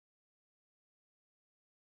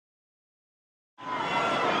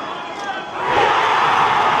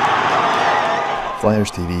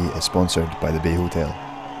Flyers TV is sponsored by the Bay Hotel.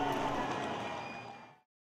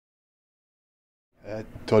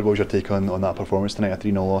 Todd, what was your take on that performance tonight, a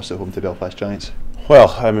 3-0 loss at home to Belfast Giants? Well,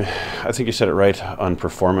 I think you said it right on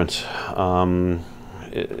performance. The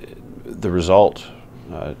result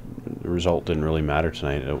didn't really matter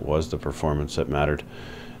tonight. It was the performance that mattered,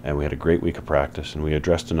 and we had a great week of practice, and we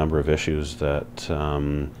addressed a number of issues that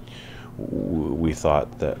we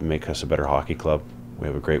thought that make us a better hockey club. We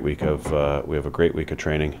have a great week of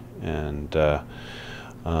training, and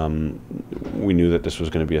we knew that this was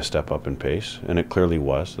going to be a step up in pace, and it clearly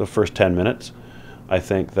was. The first 10 minutes, I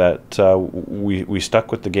think that we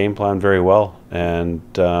stuck with the game plan very well, and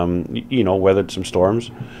weathered some storms,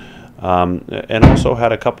 and also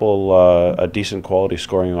had a couple a decent quality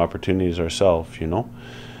scoring opportunities ourselves.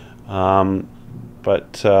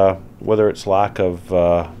 But whether it's lack of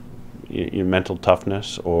mental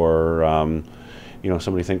toughness or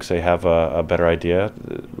somebody thinks they have a better idea,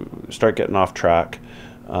 start getting off track,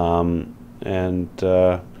 and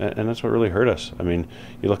that's what really hurt us. I mean,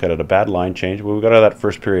 you look at it, a bad line change. Well, we got out of that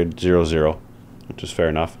first period 0-0, which is fair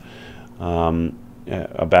enough.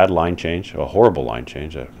 A bad line change, a horrible line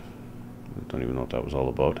change. I don't even know what that was all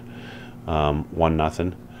about.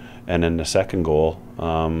 1-0, and then the second goal,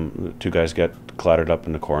 two guys get clattered up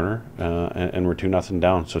in the corner, and we're 2-0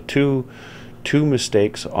 down. So two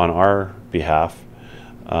mistakes on our behalf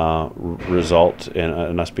result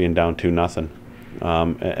in us being down 2-0,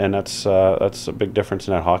 and that's a big difference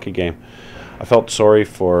in that hockey game. I felt sorry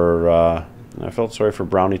for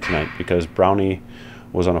Brownie tonight, because Brownie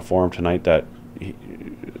was on a form tonight that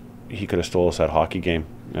he could have stole us that hockey game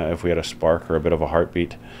if we had a spark or a bit of a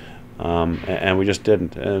heartbeat, and we just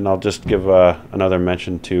didn't. And I'll just give another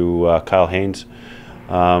mention to Kyle Haynes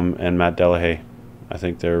and Matt Delahaye. I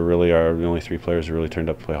think they really are the only three players who really turned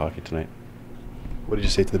up to play hockey tonight. What did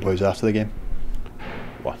you say to the boys after the game?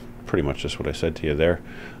 Well, pretty much just what I said to you there.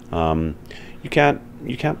 You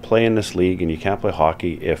can't play in this league, and you can't play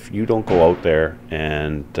hockey if you don't go out there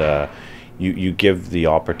and you give the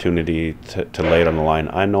opportunity to lay it on the line.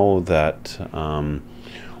 I know that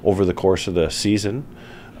over the course of the season,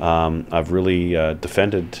 I've really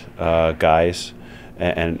defended guys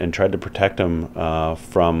and tried to protect them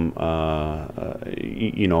from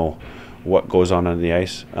what goes on the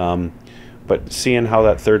ice. But seeing how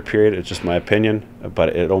that third period, it's just my opinion, but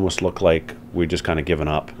it almost looked like we just kind of given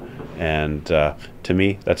up. And to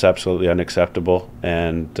me, that's absolutely unacceptable.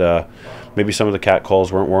 And maybe some of the cat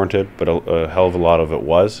calls weren't warranted, but a hell of a lot of it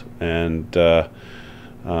was. And I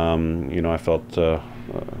felt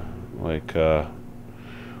like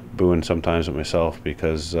booing sometimes at myself,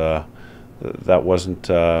 because that wasn't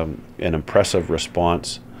an impressive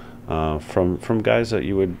response from guys that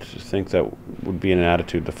you would think that would be in an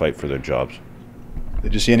attitude to fight for their jobs.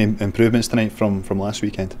 Did you see any improvements tonight from last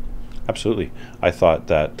weekend? Absolutely. I thought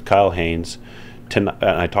that Kyle Haynes, and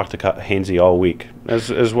I talked to Hainesy all week,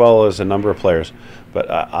 as well as a number of players, but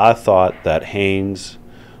I thought that Haynes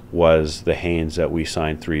was the Haynes that we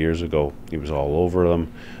signed 3 years ago. He was all over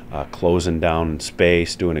them, closing down in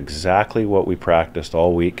space, doing exactly what we practiced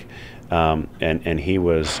all week. And he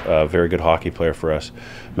was a very good hockey player for us.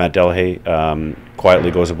 Matt Delahaye quietly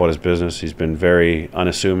goes about his business. He's been very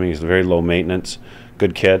unassuming. He's very low maintenance.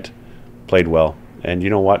 Good kid, played well. And you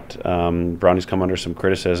know what? Brownie's come under some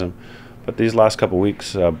criticism, but these last couple of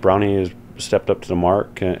weeks, Brownie has stepped up to the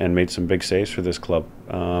mark and made some big saves for this club.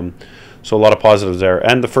 So a lot of positives there.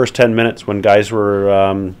 And the first 10 minutes, when guys were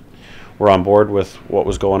on board with what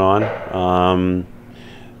was going on,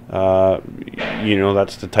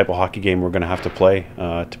 that's the type of hockey game we're going to have to play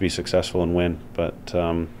to be successful and win. But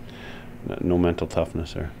no mental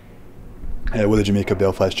toughness there. What did you make of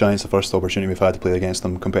Belfast Giants, the first opportunity we've had to play against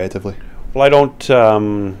them competitively? Well, I don't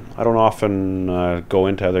often go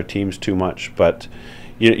into other teams too much, but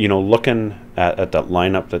looking at that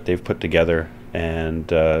lineup that they've put together, and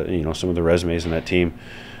some of the resumes in that team,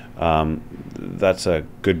 that's a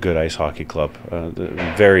good ice hockey club.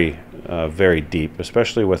 Very deep,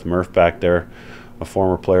 especially with Murph back there, a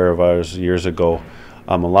former player of ours years ago.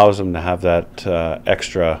 Allows them to have that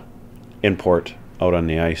extra import out on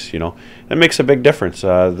the ice. It makes a big difference.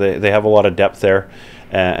 They have a lot of depth there,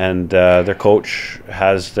 and their coach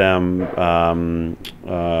has them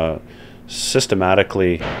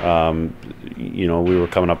systematically. We were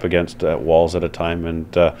coming up against walls at a time,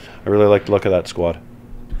 and I really like the look of that squad.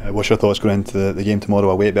 What's your thoughts going into the game tomorrow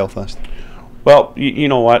away at Belfast? Well, you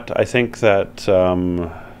know what? I think that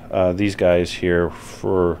these guys here,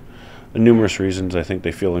 for numerous reasons, I think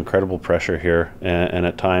they feel incredible pressure here, and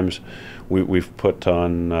at times we've put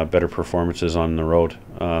on better performances on the road.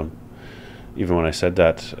 even when I said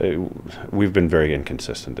that, we've been very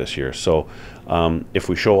inconsistent this year. So if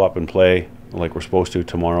we show up and play like we're supposed to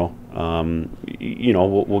tomorrow,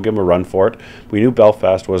 we'll give them a run for it. We knew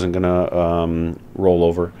Belfast wasn't going to roll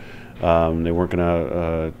over. They weren't going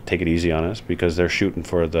to take it easy on us because they're shooting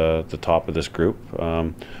for the top of this group,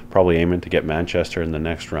 probably aiming to get Manchester in the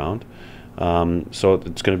next round. So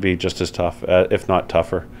it's going to be just as tough, if not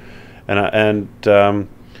tougher. And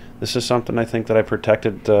this is something I think that I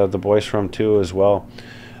protected the boys from too as well.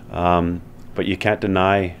 But you can't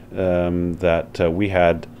deny that we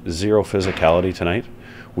had zero physicality tonight.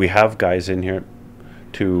 We have guys in here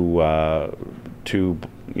to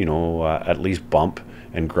at least bump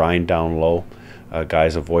and grind down low.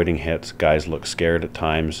 Guys avoiding hits. Guys look scared at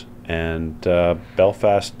times. And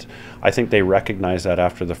Belfast, I think they recognized that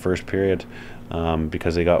after the first period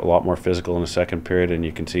because they got a lot more physical in the second period, and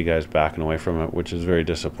you can see guys backing away from it, which is very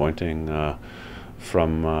disappointing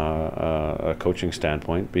from a coaching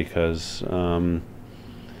standpoint, because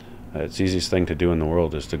it's the easiest thing to do in the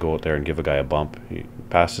world is to go out there and give a guy a bump. He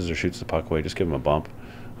passes or shoots the puck away, just give him a bump.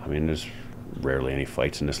 I mean, there's rarely any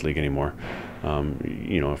fights in this league anymore.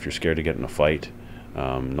 If you're scared to get in a fight,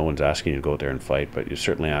 no one's asking you to go out there and fight, but you're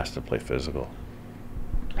certainly asked to play physical.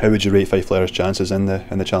 How would you rate Fife Flyers' chances in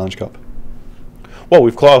the Challenge Cup? Well,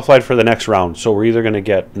 we've qualified for the next round, so we're either going to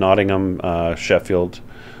get Nottingham, Sheffield,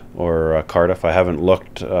 or Cardiff. I haven't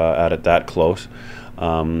looked at it that close,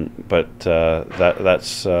 but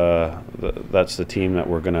that's the team that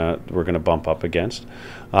we're gonna bump up against,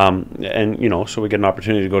 so we get an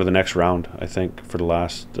opportunity to go to the next round. I think for the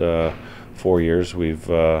last 4 years we've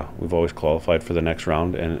always qualified for the next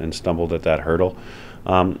round and stumbled at that hurdle,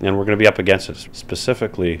 and we're going to be up against it,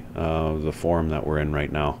 specifically the form that we're in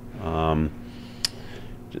right now.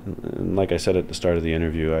 Like I said at the start of the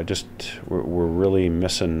interview, we're really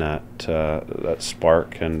missing that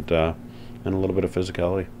spark and a little bit of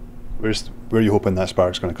physicality. Where are you hoping that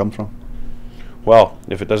spark's going to come from? Well,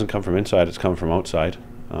 if it doesn't come from inside, it's coming from outside.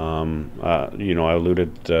 I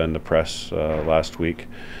alluded in the press last week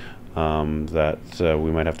that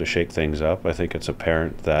we might have to shake things up. I think it's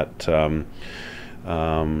apparent that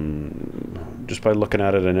just by looking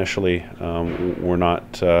at it initially, we're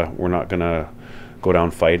not going to go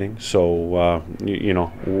down fighting. So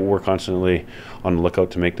we're constantly on the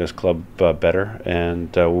lookout to make this club better,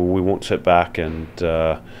 and we won't sit back and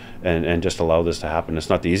just allow this to happen. It's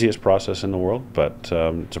not the easiest process in the world, but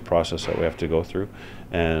it's a process that we have to go through,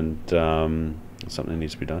 and it's something that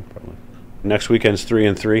needs to be done probably. Next weekend's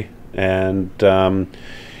 3-3, and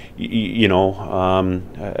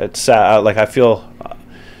it's sad. Like, I feel,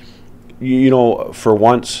 for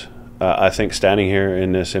once, I think standing here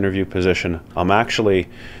in this interview position, I'm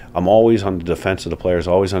always on the defense of the players,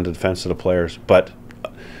 But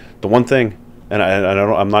the one thing, and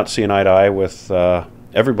I'm not seeing eye to eye with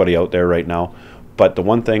everybody out there right now, but the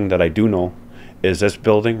one thing that I do know is this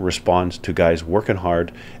building responds to guys working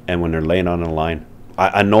hard and when they're laying on the line.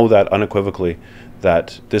 I know that unequivocally,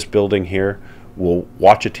 that this building here will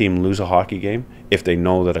watch a team lose a hockey game if they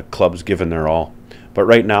know that a club's given their all. But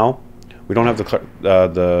right now, we don't have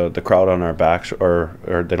the crowd on our backs, or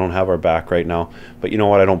they don't have our back right now. But you know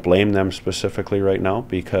what? I don't blame them specifically right now,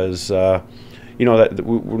 because that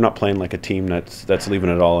we're not playing like a team that's leaving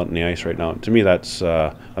it all on the ice right now. To me, that's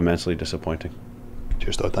immensely disappointing.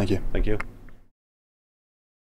 Cheers, Todd. Thank you. Thank you.